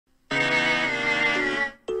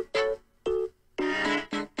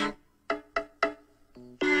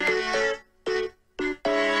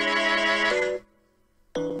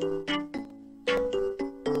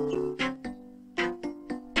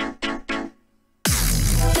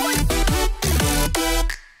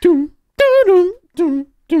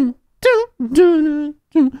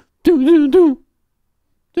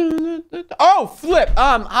flip.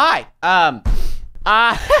 Hi.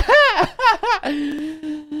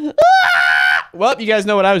 Well, you guys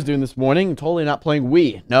know what I was doing this morning. Totally not playing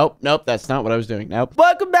Wii. Nope, that's not what I was doing. Nope.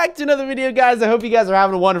 Welcome back to another video, guys. I hope you guys are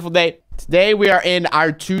having a wonderful day. Today, we are in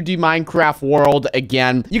our 2D Minecraft world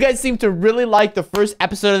again. You guys seem to really like the first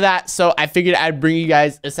episode of that, so I figured I'd bring you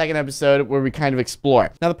guys a second episode where we kind of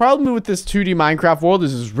explore. Now, the problem with this 2D Minecraft world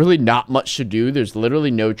is there's really not much to do. There's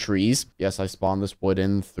literally no trees. Yes, I spawned this wood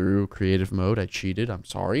in through creative mode. I cheated. I'm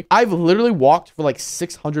sorry. I've literally walked for like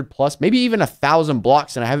 600 plus, maybe even 1,000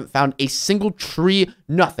 blocks, and I haven't found a single tree,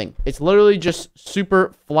 nothing. It's literally just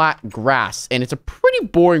super flat grass, and it's a pretty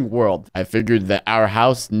boring world. I figured that our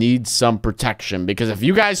house needs some protection, because if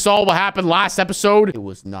you guys saw what happened last episode, it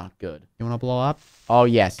was not good. You want to blow up? Oh,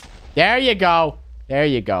 yes. There you go. There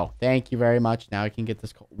you go. Thank you very much. Now I can get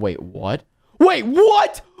this. Wait, what? Wait,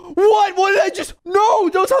 what? What did I just... No,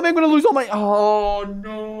 don't tell me I'm going to lose all my... Oh,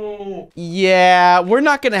 no. Yeah, we're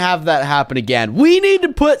not going to have that happen again. We need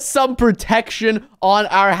to put some protection on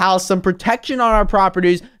our house, some protection on our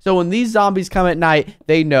properties, so when these zombies come at night,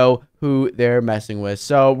 they know who they're messing with.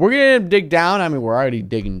 So we're going to dig down. I mean, we're already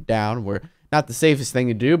digging down. We're not the safest thing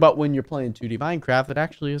to do, but when you're playing 2D Minecraft, it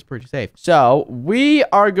actually is pretty safe. So we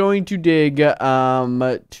are going to dig to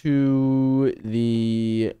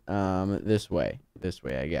the this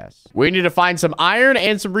way, I guess. We need to find some iron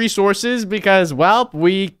and some resources because, well,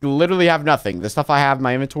 we literally have nothing. The stuff I have in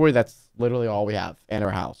my inventory, that's literally all we have. And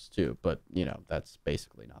our house, too. But, you know, that's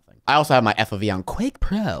basically nothing. I also have my FOV on Quake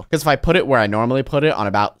Pro. Because if I put it where I normally put it, on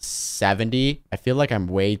about 70, I feel like I'm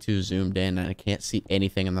way too zoomed in and I can't see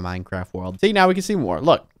anything in the Minecraft world. See, now we can see more.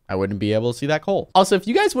 Look. I wouldn't be able to see that coal. Also, if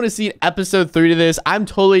you guys want to see episode 3 to this, I'm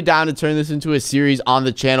totally down to turn this into a series on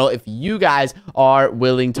the channel if you guys are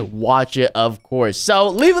willing to watch it, of course. So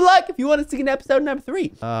leave a like if you want to see an episode number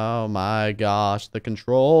 3. Oh my gosh, the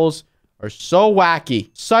controls are so wacky.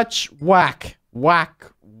 Such whack.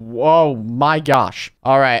 Whoa, my gosh.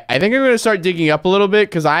 All right, I think I'm going to start digging up a little bit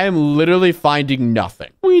because I am literally finding nothing.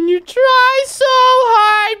 When you try so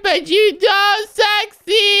hard, but you don't succeed.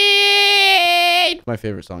 My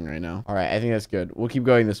favorite song right now. All right, I think that's good. We'll keep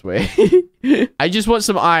going this way. I just want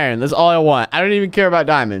some iron. That's all I want. I don't even care about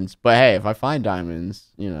diamonds. But hey, if I find diamonds,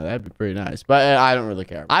 you know, that'd be pretty nice. But I don't really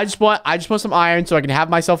care. I just want some iron so I can have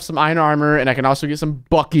myself some iron armor and I can also get some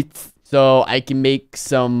buckets. So I can make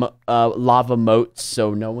some lava moats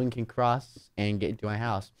so no one can cross and get into my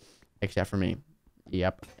house. Except for me.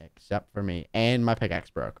 Yep, except for me. And my pickaxe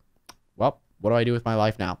broke. Well, what do I do with my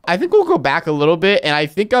life now? I think we'll go back a little bit. And I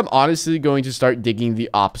think I'm honestly going to start digging the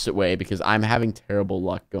opposite way because I'm having terrible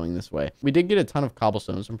luck going this way. We did get a ton of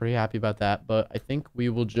cobblestone, so I'm pretty happy about that. But I think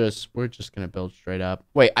we're just going to build straight up.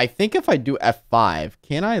 Wait, I think if I do F5,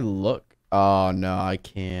 can I look? Oh, no, I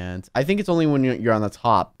can't. I think it's only when you're on the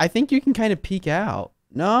top. I think you can kind of peek out.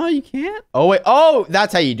 No, you can't. Oh, wait. Oh,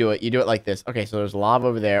 that's how you do it. You do it like this. Okay, so there's lava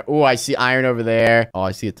over there. Oh, I see iron over there. Oh,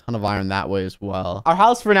 I see a ton of iron that way as well. Our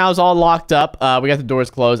house for now is all locked up. We got the doors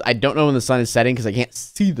closed. I don't know when the sun is setting because I can't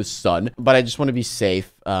see the sun, but I just want to be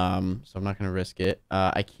safe. So I'm not going to risk it.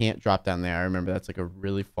 I can't drop down there. I remember that's like a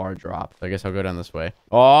really far drop. So I guess I'll go down this way.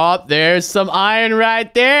 Oh, there's some iron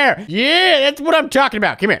right there. Yeah, that's what I'm talking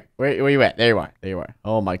about. Come here. Where you at? There you are. There you are.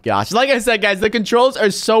 Oh my gosh. Like I said, guys, the controls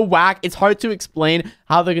are so whack. It's hard to explain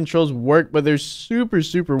how the controls work, but they're super,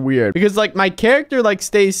 super weird. Because like my character like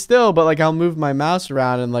stays still, but like I'll move my mouse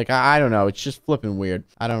around and like, I don't know. It's just flipping weird.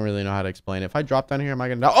 I don't really know how to explain it. If I drop down here, am I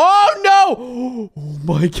going to die? Oh no! Oh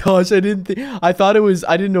my gosh. I didn't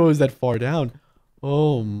know it was that far down.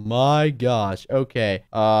 Oh my gosh. Okay.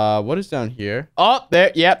 What is down here? Oh,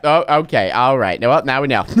 there. Yep. Oh, okay. All right. Now we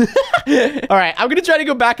know. All right. I'm going to try to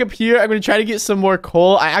go back up here. I'm going to try to get some more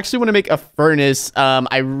coal. I actually want to make a furnace.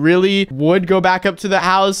 I really would go back up to the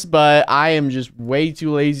house, but I am just way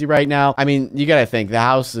too lazy right now. I mean, you got to think the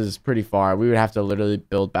house is pretty far. We would have to literally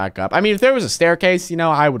build back up. I mean, if there was a staircase, you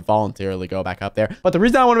know, I would voluntarily go back up there. But the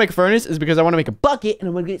reason I want to make a furnace is because I want to make a bucket and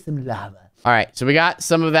I want to get some lava. All right, so we got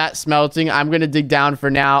some of that smelting. I'm going to dig down for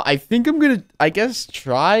now. I think I'm going to, I guess,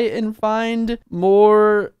 try and find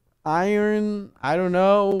more iron. I don't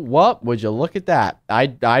know. What? Would you look at that?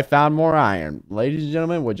 I found more iron. Ladies and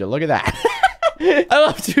gentlemen, would you look at that? I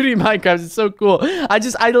love 2D Minecraft. It's so cool. I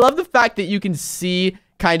love the fact that you can see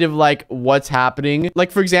kind of like what's happening. Like,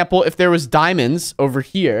 for example, if there was diamonds over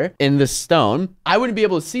here in this stone, I wouldn't be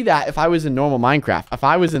able to see that if I was in normal Minecraft. If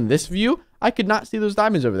I was in this view, I could not see those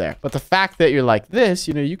diamonds over there. But the fact that you're like this,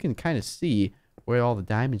 you know, you can kind of see where all the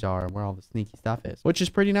diamonds are and where all the sneaky stuff is, which is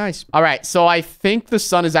pretty nice. All right, so I think the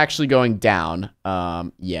sun is actually going down.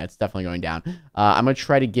 Yeah, it's definitely going down. I'm gonna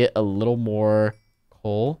try to get a little more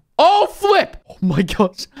coal. Oh, flip. Oh my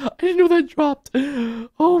gosh. I didn't know that dropped.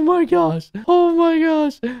 Oh my gosh. Oh my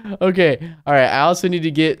gosh. Okay. All right. I also need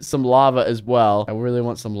to get some lava as well. I really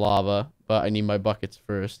want some lava, but I need my buckets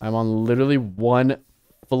first. I'm on literally one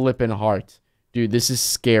flipping heart. Dude, this is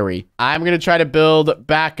scary. I'm going to try to build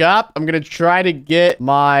back up. I'm going to try to get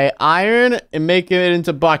my iron and make it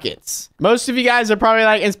into buckets. Most of you guys are probably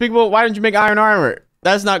like, Unspeakable, why don't you make iron armor?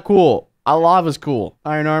 That's not cool. Lava's cool.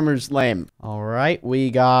 Iron armor's lame. All right,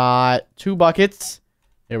 we got 2 buckets.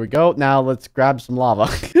 There we go. Now let's grab some lava.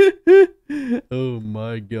 Oh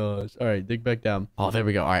my gosh. All right, dig back down. Oh, there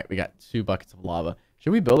we go. All right, we got 2 buckets of lava.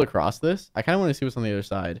 Should we build across this? I kind of want to see what's on the other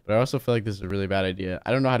side, but I also feel like this is a really bad idea.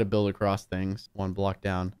 I don't know how to build across things. 1 block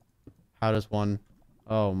down. How does one?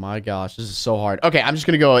 Oh my gosh, this is so hard. Okay, I'm just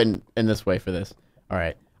gonna go in this way for this. All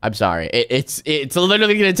right. I'm sorry. It's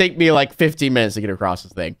literally going to take me like 15 minutes to get across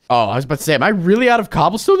this thing. Oh, I was about to say, am I really out of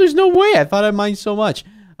cobblestone? There's no way. I thought I mined so much.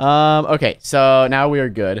 Okay, so now we are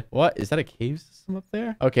good. What? Is that a cave system up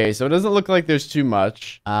there? Okay, so it doesn't look like there's too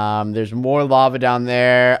much. There's more lava down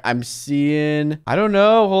there. I'm seeing... I don't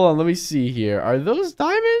know. Hold on, let me see here. Are those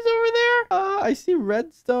diamonds over there? I see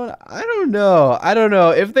redstone. I don't know. I don't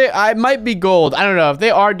know. If they... I might be gold. I don't know. If they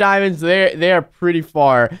are diamonds, they are pretty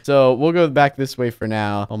far. So we'll go back this way for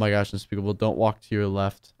now. Oh my gosh, Unspeakable. Don't walk to your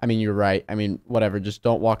left. I mean, you're right. I mean, whatever. Just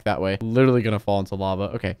don't walk that way. Literally gonna fall into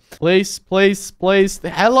lava. Okay. Place.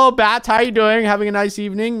 Hello, Bats. How you doing? Having a nice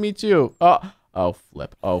evening? Me too. Oh,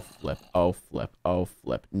 flip. Oh, flip. Oh, flip. Oh,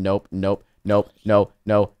 flip. Nope. Hit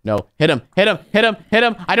him.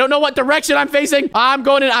 I don't know what direction I'm facing. I'm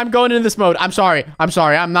going into this mode. I'm sorry.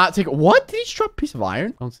 I'm not taking... What? Did he just drop a piece of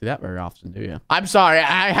iron? Don't see that very often, do you? I'm sorry.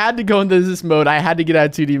 I had to go into this mode. I had to get out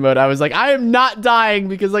of 2D mode. I was like, I am not dying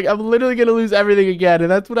because like I'm literally going to lose everything again. And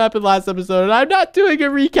that's what happened last episode. And I'm not doing a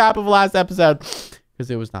recap of last episode because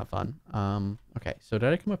it was not fun. Okay. So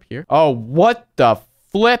did I come up here? Oh, what the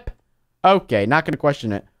flip? Okay. Not going to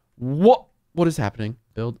question it. What is happening?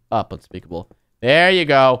 Build up, Unspeakable. There you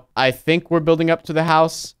go. I think we're building up to the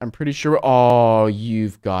house. I'm pretty sure. Oh,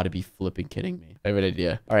 you've got to be flipping kidding me. I have an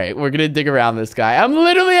idea. All right, we're going to dig around this guy. I'm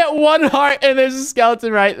literally at 1 heart and there's a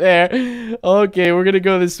skeleton right there. Okay, we're going to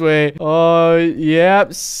go this way. Oh,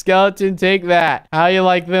 yep. Skeleton, take that. How you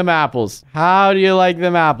like them apples? How do you like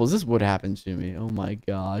them apples? This would happen to me. Oh my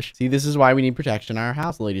gosh. See, this is why we need protection in our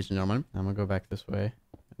house, ladies and gentlemen. I'm going to go back this way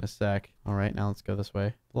in a sec. All right, now let's go this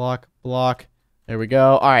way. Block. There we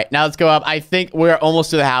go. All right, now let's go up. I think we're almost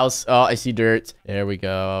to the house. Oh, I see dirt. There we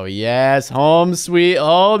go. Yes, home sweet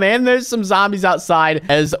home. And there's some zombies outside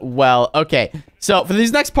as well. Okay, so for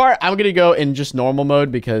this next part, I'm going to go in just normal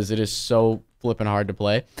mode because it is so flipping hard to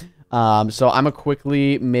play. So I'm going to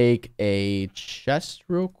quickly make a chest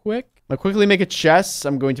real quick. I'm going to quickly make a chest.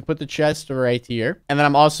 I'm going to put the chest right here. And then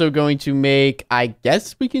I'm also going to make, I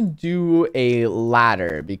guess we can do a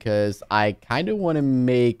ladder because I kind of want to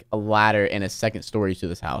make a ladder and a second story to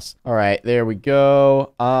this house. All right, there we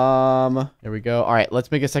go. There we go. All right,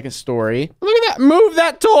 let's make a second story. Look at that. Move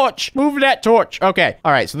that torch. Move that torch. Okay.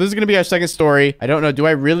 All right, so this is going to be our second story. I don't know. Do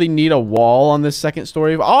I really need a wall on this second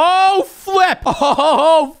story? Oh, flip.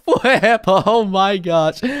 Oh, flip. Oh my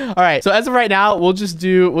gosh. All right, so as of right now, we'll just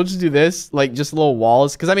do this. Like just little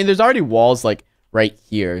walls, because I mean there's already walls like right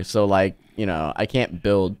here, so like, you know, I can't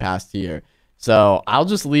build past here, so I'll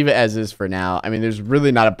just leave it as is for now. I mean, there's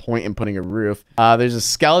really not a point in putting a roof. There's a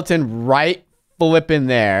skeleton right flipping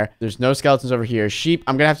there. There's no skeletons over here. Sheep,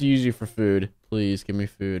 I'm gonna have to use you for food. Please give me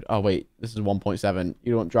food. Oh wait, this is 1.7.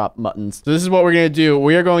 You don't drop muttons. So this is what we're gonna do.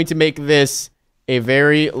 We are going to make this a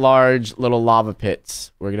very large little lava pit.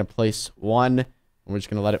 We're gonna place one. We're just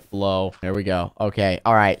going to let it flow. There we go. Okay.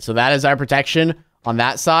 All right. So that is our protection on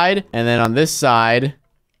that side. And then on this side.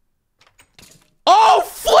 Oh,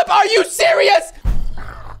 flip. Are you serious?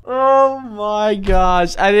 Oh my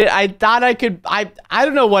gosh. I thought I could. I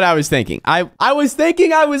don't know what I was thinking. I was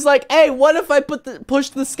thinking, I was like, hey, what if I push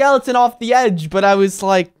the skeleton off the edge? But I was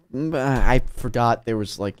like, I forgot there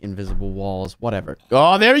was like invisible walls. Whatever.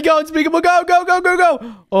 Oh, there we go. Unspeakable.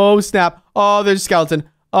 Go. Oh, snap. Oh, there's a skeleton.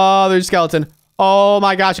 Oh, there's a skeleton. Oh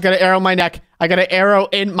my gosh, I got an arrow in my neck. I got an arrow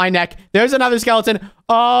in my neck. There's another skeleton.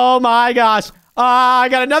 Oh my gosh. I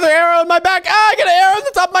got another arrow in my back. I got an arrow on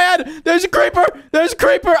the top of my head. There's a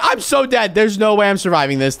creeper. I'm so dead. There's no way I'm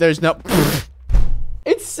surviving this. There's no...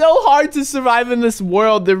 It's so hard to survive in this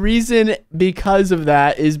world. The reason because of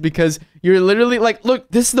that is because you're literally like, look,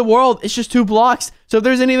 this is the world. It's just 2 blocks. So if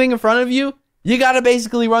there's anything in front of you, you got to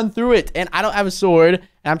basically run through it. And I don't have a sword.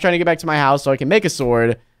 And I'm trying to get back to my house so I can make a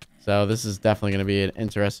sword. So this is definitely going to be an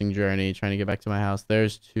interesting journey trying to get back to my house.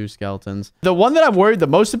 There's 2 skeletons. The one that I'm worried the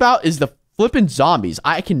most about is the flipping zombies.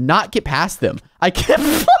 I cannot get past them. I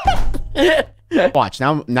can't. Watch,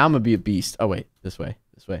 now I'm gonna be a beast. Oh, wait. This way.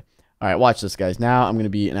 All right, watch this, guys. Now I'm gonna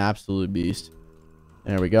be an absolute beast.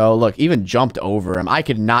 There we go. Look, even jumped over him. I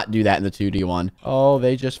could not do that in the 2D one. Oh,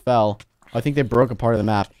 they just fell. I think they broke a part of the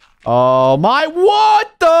map. Oh, my.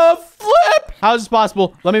 What the flip? How is this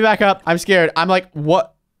possible? Let me back up. I'm scared. I'm like,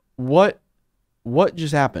 what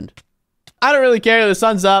just happened? I don't really care. The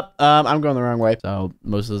sun's up. I'm going the wrong way. So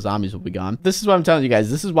most of the zombies will be gone. This is what I'm telling you guys.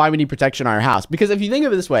 This is why we need protection on our house. Because if you think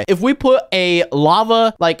of it this way, if we put a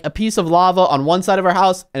lava, like a piece of lava on one side of our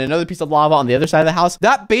house and another piece of lava on the other side of the house,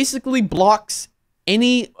 that basically blocks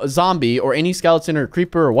any zombie or any skeleton or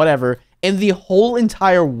creeper or whatever in the whole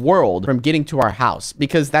entire world from getting to our house,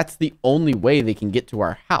 because that's the only way they can get to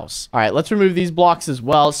our house. All right, let's remove these blocks as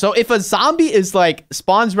well. So if a zombie is like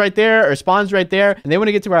spawns right there or spawns right there and they want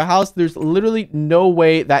to get to our house, there's literally no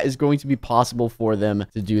way that is going to be possible for them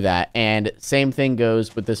to do that. And same thing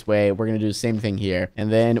goes with this way. We're going to do the same thing here.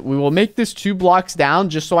 And then we will make this 2 blocks down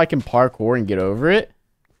just so I can parkour and get over it.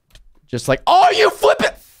 Just like, oh, you flip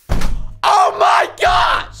it. Oh my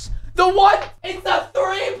gosh. The one, it's a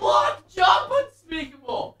 3-block jump,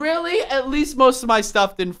 Unspeakable. Really? At least most of my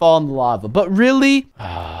stuff didn't fall in the lava. But really?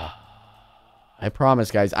 I promise,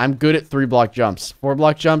 guys. I'm good at 3-block jumps.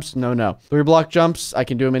 4-block jumps? No. 3-block jumps, I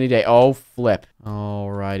can do them any day. Oh, flip.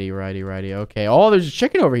 Alrighty, righty. Okay. Oh, there's a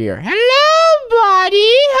chicken over here. Hello,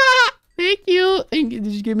 buddy. Thank you. Did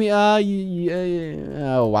you give me,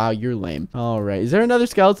 oh, wow, you're lame. All right. Is there another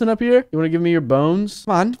skeleton up here? You want to give me your bones?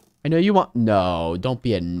 Come on. I know you want... No, don't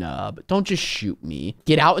be a nub. Don't just shoot me.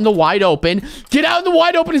 Get out in the wide open. Get out in the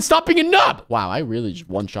wide open and stop being a nub. Wow, I really just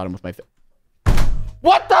one-shot him with my...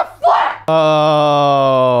 What the fuck?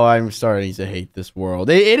 Oh, I'm starting to hate this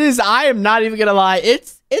world. It is... I am not even gonna lie.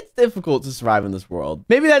 It's difficult to survive in this world.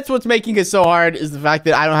 Maybe that's what's making it so hard, is the fact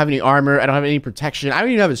that I don't have any armor. I don't have any protection. I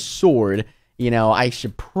don't even have a sword. You know, I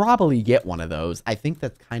should probably get one of those. I think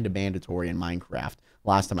that's kind of mandatory in Minecraft.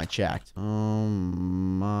 Last time I checked. Oh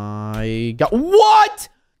my god. What?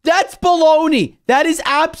 That's baloney. That is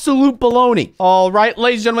absolute baloney. All right,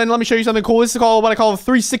 ladies and gentlemen, let me show you something cool. This is called what I call a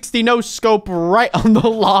 360 no scope right on the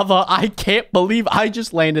lava. I can't believe I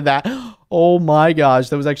just landed that. Oh my gosh,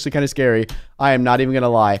 that was actually kind of scary. I am not even gonna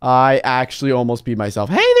lie. I actually almost beat myself.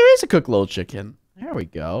 Hey, there is a cooked little chicken. There we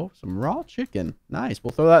go. Some raw chicken. Nice.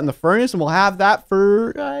 We'll throw that in the furnace and we'll have that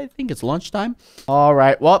for, I think it's lunchtime. All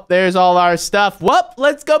right. Well, there's all our stuff. Well,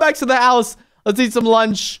 let's go back to the house. Let's eat some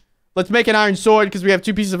lunch. Let's make an iron sword because we have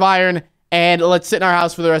 2 pieces of iron. And let's sit in our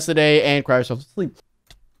house for the rest of the day and cry ourselves to sleep.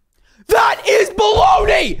 That is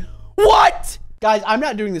baloney! What? Guys, I'm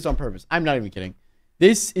not doing this on purpose. I'm not even kidding.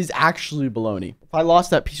 This is actually baloney. If I lost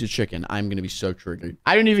that piece of chicken, I'm going to be so triggered.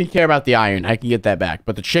 I don't even care about the iron. I can get that back.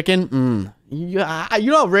 But the chicken, yeah, you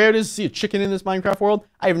know how rare it is to see a chicken in this Minecraft world?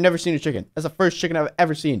 I have never seen a chicken. That's the first chicken I've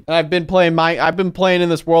ever seen. And I've been playing in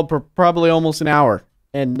this world for probably almost an hour.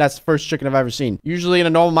 And that's the first chicken I've ever seen. Usually in a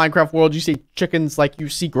normal Minecraft world, you see chickens like you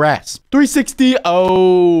see grass. 360.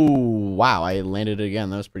 Oh, wow. I landed it again.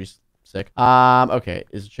 That was pretty sick. Okay.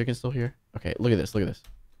 Is the chicken still here? Okay. Look at this. Look at this.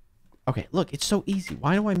 Okay, look, it's so easy.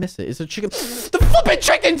 Why do I miss it? Is the chicken... The flipping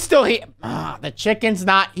chicken's still here. The chicken's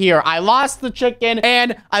not here. I lost the chicken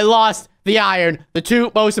and I lost the iron. The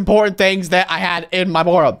 2 most important things that I had in my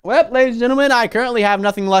world. Well, ladies and gentlemen, I currently have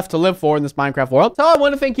nothing left to live for in this Minecraft world. So I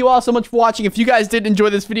want to thank you all so much for watching. If you guys did enjoy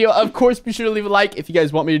this video, of course, be sure to leave a like if you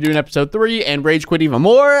guys want me to do an episode 3 and rage quit even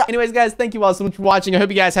more. Anyways, guys, thank you all so much for watching. I hope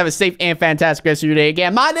you guys have a safe and fantastic rest of your day.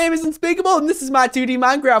 Again, my name is Unspeakable and this is my 2D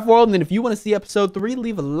Minecraft world. And then if you want to see episode 3,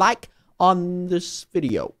 leave a like on this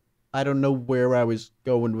video. I don't know where I was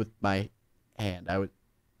going with my hand.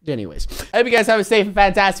 Anyways, I hope you guys have a safe and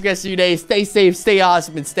fantastic rest of your day. Stay safe, stay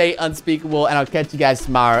awesome, and stay unspeakable. And I'll catch you guys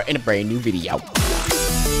tomorrow in a brand new video.